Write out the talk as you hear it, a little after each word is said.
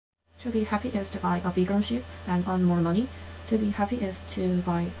To be happy is to buy a bigger ship and earn more money. To be happy is to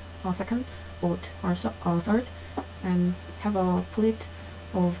buy a second boat or a third and have a fleet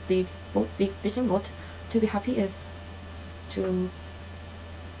of big fishing boat. To be happy is to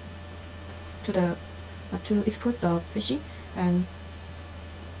export the fishing and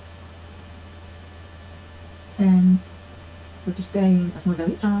to stay in a small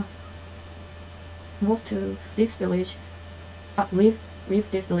village. Move to this village. Leave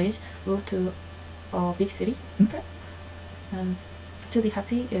this village. Move to a big city. Okay. And to be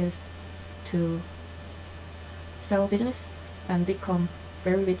happy is to sell business and become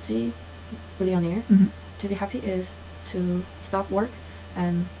very rich billionaire. To be happy is to stop work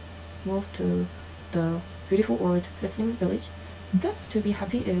and move to the beautiful old fishing village. Okay. To be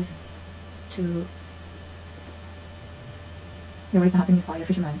happy is to There is happiness by a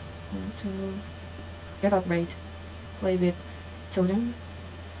fisherman. to get up late, play with children,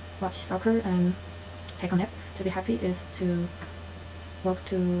 watch soccer and take a nap. To be happy is to walk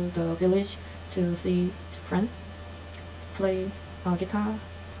to the village to see friends, play guitar,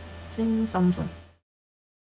 sing some song.